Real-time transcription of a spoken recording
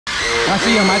I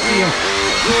see him, I see him.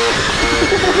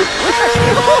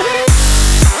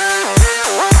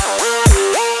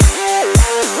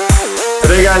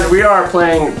 Today guys, we are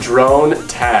playing drone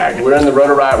tag. We're in the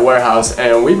Rotor Riot warehouse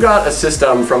and we've got a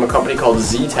system from a company called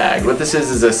ZTAG. What this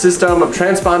is a system of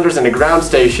transponders and a ground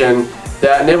station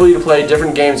that enable you to play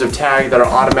different games of tag that are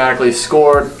automatically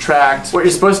scored, tracked. What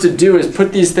you're supposed to do is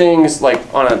put these things like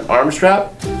on an arm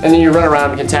strap, and then you run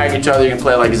around and can tag each other. You can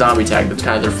play like zombie tag. That's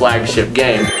kind of their flagship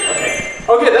game.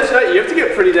 Okay, that's right. You have to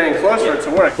get pretty dang close for it to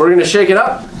work. We're gonna shake it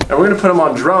up, and we're gonna put them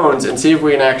on drones and see if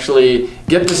we can actually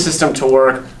get the system to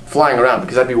work flying around,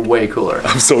 because that'd be way cooler.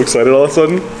 I'm so excited all of a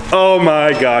sudden. Oh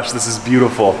my gosh, this is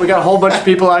beautiful. We got a whole bunch of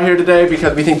people out here today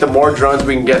because we think the more drones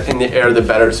we can get in the air, the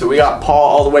better. So we got Paul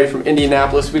all the way from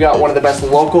Indianapolis. We got one of the best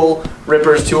local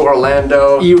rippers to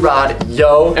Orlando,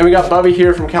 Erodyo. And we got Bubby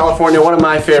here from California, one of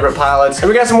my favorite pilots. And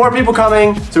we got some more people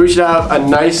coming, so we should have a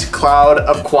nice cloud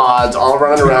of quads all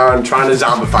running around trying to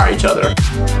zombify each other.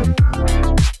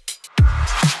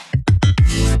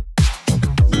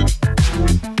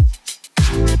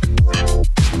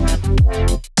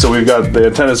 So we've got the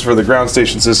antennas for the ground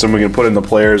station system. We can put in the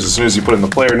players. As soon as you put in the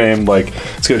player name, like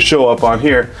it's gonna show up on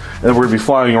here, and then we're gonna be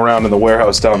flying around in the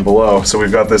warehouse down below. So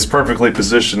we've got this perfectly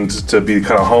positioned to be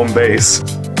kind of home base.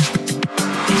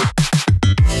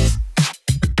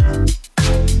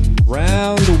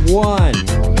 Round one.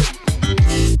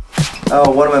 Oh,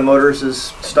 one of my motors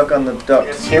is stuck on the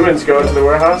ducts. Humans go into the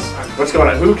warehouse. What's going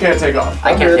on? Who can't take off?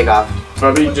 I can't take off.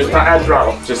 Bubby, just add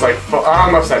throttle. Just like,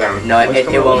 I'm upside down. No, it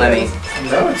won't let me.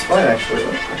 No, it's fine actually.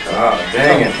 Oh,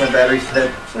 dang it. My battery's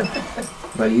dead.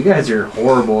 But you guys are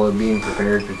horrible at being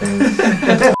prepared for things.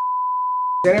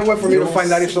 Any way for me to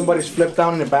find out if somebody's flipped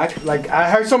down in the back? Like, I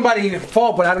heard somebody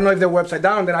fall, but I don't know if they were upside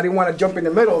down, then I didn't want to jump in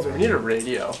the middle. We need a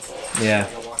radio. Yeah.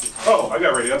 Oh, I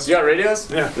got radios. You got radios?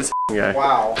 Yeah. This guy.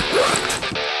 Wow.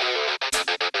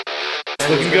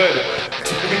 Looking good.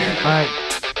 Alright.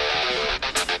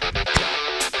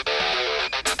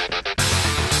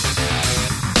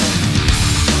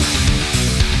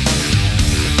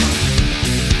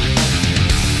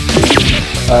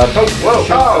 Whoa,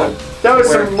 oh, that was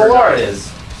some Maloric.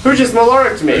 Who just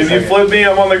Maloric me? If you flip me,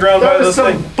 I'm on the ground by this thing.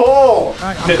 That was some bull.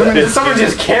 Someone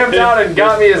just camped out and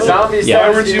got me a zombie. Yeah,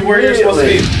 where you're supposed to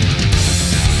be.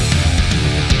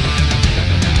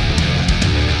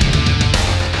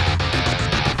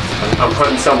 I'm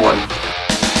hunting someone.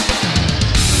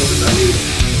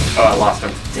 Oh, I lost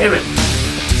him. Damn it.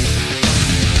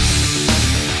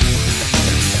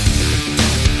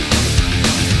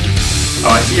 Oh,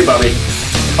 I see you, Bubby.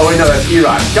 Oh wait, no, that's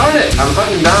Erod. Darn it! I'm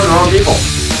hunting down the wrong people.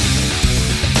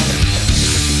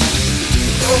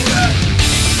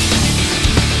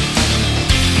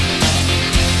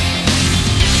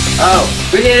 Oh,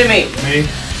 who's hitting me? Me.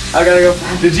 I gotta go.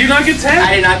 Did you not get tagged?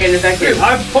 I did not get infected. Dude,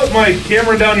 I put my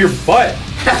camera down your butt.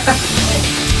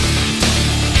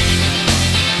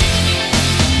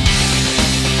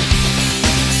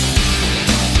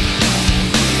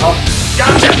 Oh,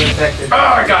 gotcha! Oh,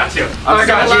 I got you. I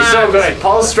got you so good.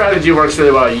 Paul's strategy works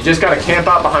really well. You just gotta camp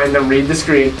out behind them, read the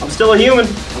screen. I'm still a human.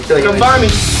 Come find me.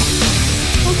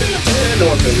 No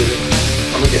one's gonna do it.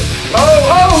 I'm gonna get.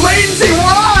 Oh, latency!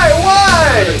 Why?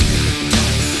 Why?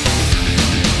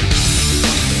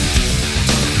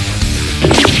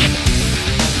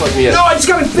 Plug me in. No, I just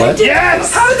got infected.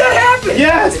 Yes! How did that happen?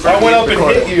 Yes! I went up and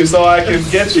hit you so I could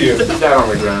get you. Put that on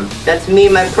the ground. That's me,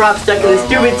 my prop stuck in the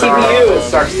stupid That CPU.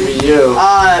 sucks to be you.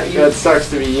 That sucks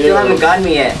to be you. You haven't gotten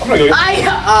me yet. I'm gonna go.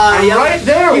 I'm right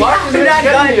there. Why is it not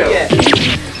getting gotten you? yet.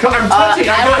 I'm touching.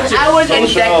 I got you. I was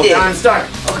infected. I'm stuck.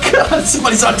 Oh god,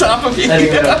 somebody's on top of me.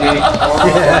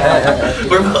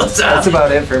 We're both down. That's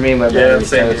about it for me, my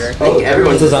battery's toast.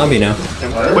 Everyone's a zombie now.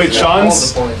 Wait,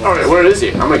 Shawn's? Alright, where is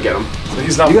he? I'm gonna get him.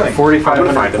 He's not. You got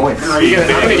 4,500 points. I'm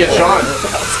gonna get Shawn.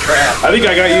 I think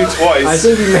I got you twice. I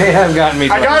think you may have gotten me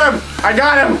twice. I got him! I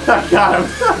got him! I got him!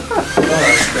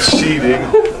 Cheating.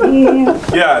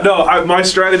 Yeah, no, my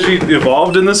strategy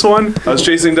evolved in this one. I was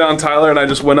chasing down Tyler and I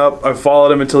just went up, I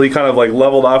followed him until he kind of like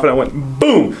leveled off and I went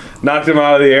boom! Knocked him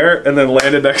out of the air and then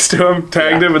landed next to him,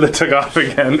 tagged him and then took off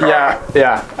again.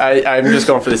 Yeah. I'm just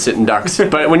going for the sitting ducks.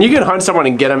 But when you can hunt someone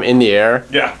and get them in the air,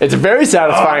 it's a very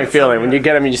satisfying feeling when you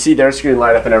get them and you see their screen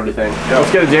light up and everything.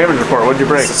 Let's get a damage report. What'd you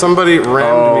break? Somebody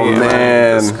rammed me.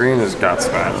 Man. The screen has got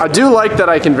smashed. I do like that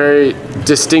I can very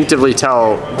distinctively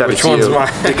tell that Which it's one's you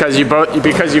mine?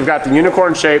 because you've got the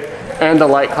unicorn shape and the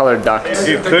light colored duct.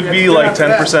 It could be like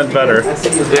 10% better.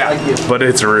 Yeah. But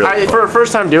it's real. For a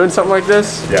first time doing something like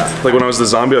this. Yeah. Like when I was the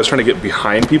zombie, I was trying to get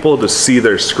behind people to see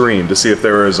their screen, to see if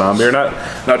they were a zombie or not.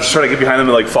 And I was just trying to get behind them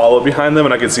and like follow behind them,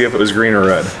 and I could see if it was green or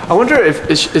red. I wonder if,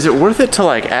 is it worth it to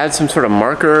like add some sort of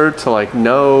marker to like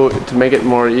know, to make it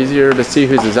more easier to see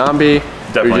who's a zombie?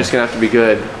 Definitely. Or you're just gonna have to be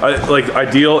good.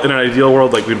 In an ideal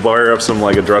world, like we'd wire up some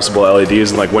like addressable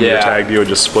LEDs, and like when you're tagged, you would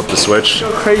just flip the switch. So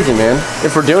crazy, man.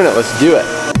 If we're doing it, let's do it.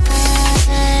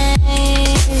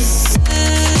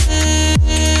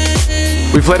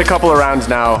 We've played a couple of rounds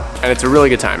now, and it's a really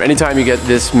good time. Anytime you get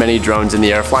this many drones in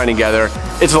the air flying together,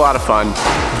 it's a lot of fun.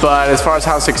 But as far as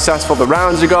how successful the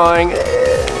rounds are going,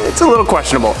 it's a little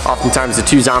questionable. Oftentimes the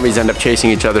two zombies end up chasing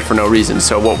each other for no reason.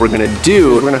 So what we're gonna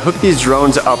do, we're gonna hook these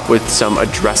drones up with some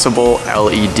addressable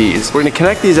LEDs. We're gonna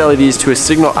connect these LEDs to a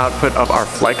signal output of our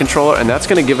flight controller, and that's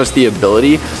gonna give us the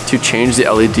ability to change the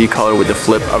LED color with the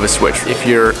flip of a switch. If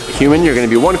you're human, you're gonna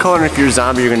be one color, and if you're a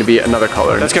zombie, you're gonna be another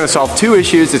color. That's gonna solve two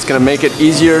issues. It's gonna make it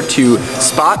easier to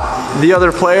spot the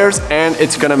other players, and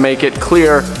it's gonna make it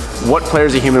clear what player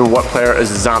is a human, what player is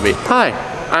a zombie. Hi,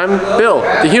 I'm Bill,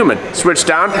 the human. Switch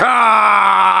down.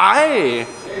 Hey!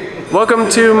 Welcome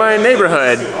to my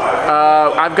neighborhood.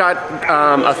 I've got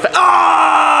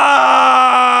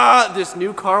this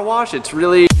new car wash. It's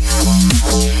really...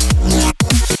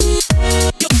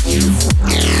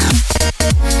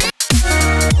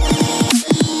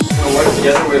 Work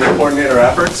together, we're gonna coordinate our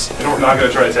efforts. We're not gonna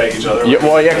try to tag each other. Yeah,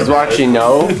 well, yeah, because we'll actually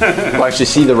know. We'll actually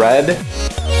see the red.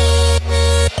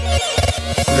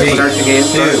 3, 2,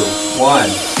 1,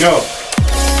 go.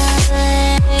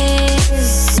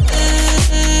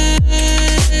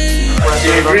 I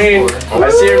see a green. I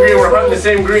see a green. We're hunting the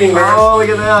same green, man. Oh, look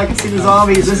at that. I can see the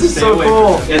zombies. This is so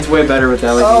cool. It's way better with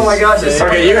LEDs. Oh my gosh.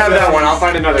 Okay, you have that one. I'll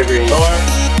find another green.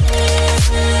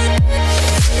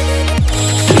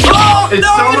 It's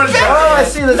so much better. Oh, I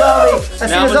see the zombie. I see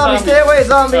the zombie. Stay away,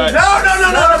 zombie. Right.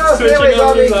 No, stay away,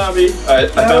 zombie. Alright,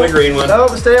 I found a green one. No,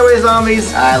 stay away,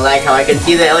 zombies. I like how I can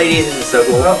see the LEDs. This is so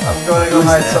cool. Oh, I'm going to go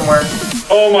hide somewhere.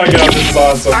 Oh my gosh, this is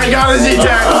awesome. I got a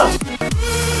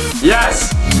ZTAG.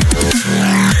 Yes.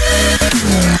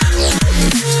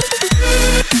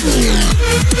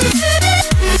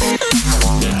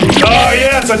 Oh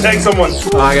yes, I tagged someone.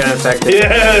 Oh, I got infected.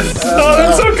 Yes. Oh,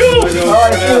 that's so cool. Oh,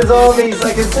 I see the zombies.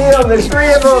 I can see them. There's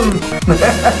 3 of them.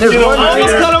 There's one I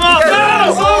almost cut him off.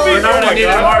 No, zombie. Oh my I need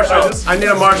a god. marshal. I need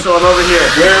a marshal. I'm over here.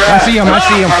 I see him.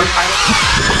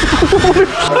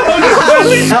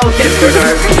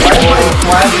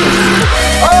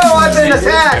 Oh, I've been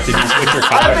attacked.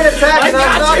 I've been attacked and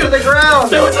I'm knocked to the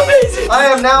ground. That was amazing. I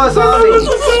am now a zombie. This is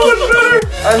so much better.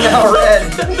 I'm now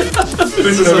red.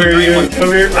 This is come here.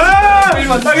 Come here. Ah! I'm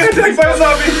gonna attack by a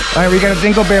zombie. All right, we got a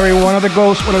dingleberry, one of the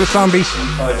ghosts, one of the zombies.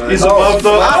 He's above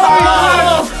the.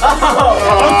 I'm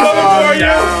coming for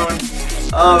you.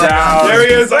 Oh, Down. There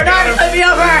he is. I got him. Let me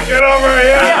over. Get over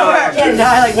here. Can't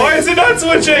die like Why is it not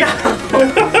switching?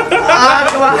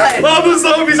 come on. All the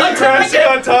zombies are crashing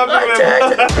on top of him.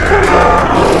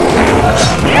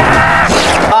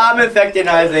 I'm infected,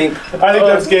 I think. I think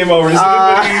that's game over.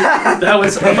 That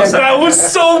was That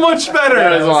was so much better.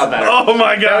 That was a lot better. Oh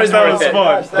my gosh, that was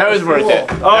fun. That was worth it.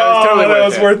 Oh, that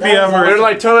was worth the We were effort.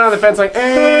 like totally on the fence, like,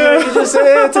 it's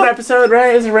an episode,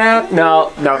 right? It's a wrap.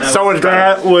 No, so much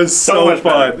better. That was so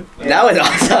fun. That was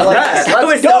awesome. Yes, that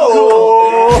was let's so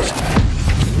cool.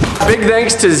 Big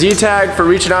thanks to ZTAG for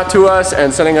reaching out to us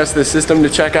and sending us this system to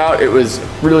check out. It was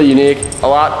really unique, a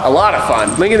lot of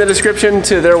fun. Link in the description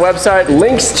to their website.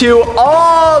 Links to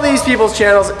all these people's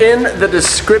channels in the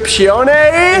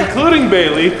descriptione. Including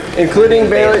Bailey. Including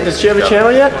Bailey. Does she have a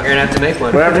channel yet? We're gonna have to make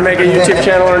one. We're gonna have to make a YouTube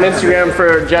channel or an Instagram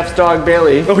for Jeff's dog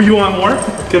Bailey. Oh, you want more?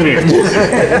 Come here.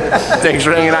 Thanks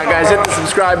for hanging out, guys. Hit the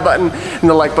subscribe button and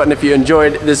the like button if you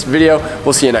enjoyed this video.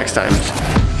 We'll see you next time.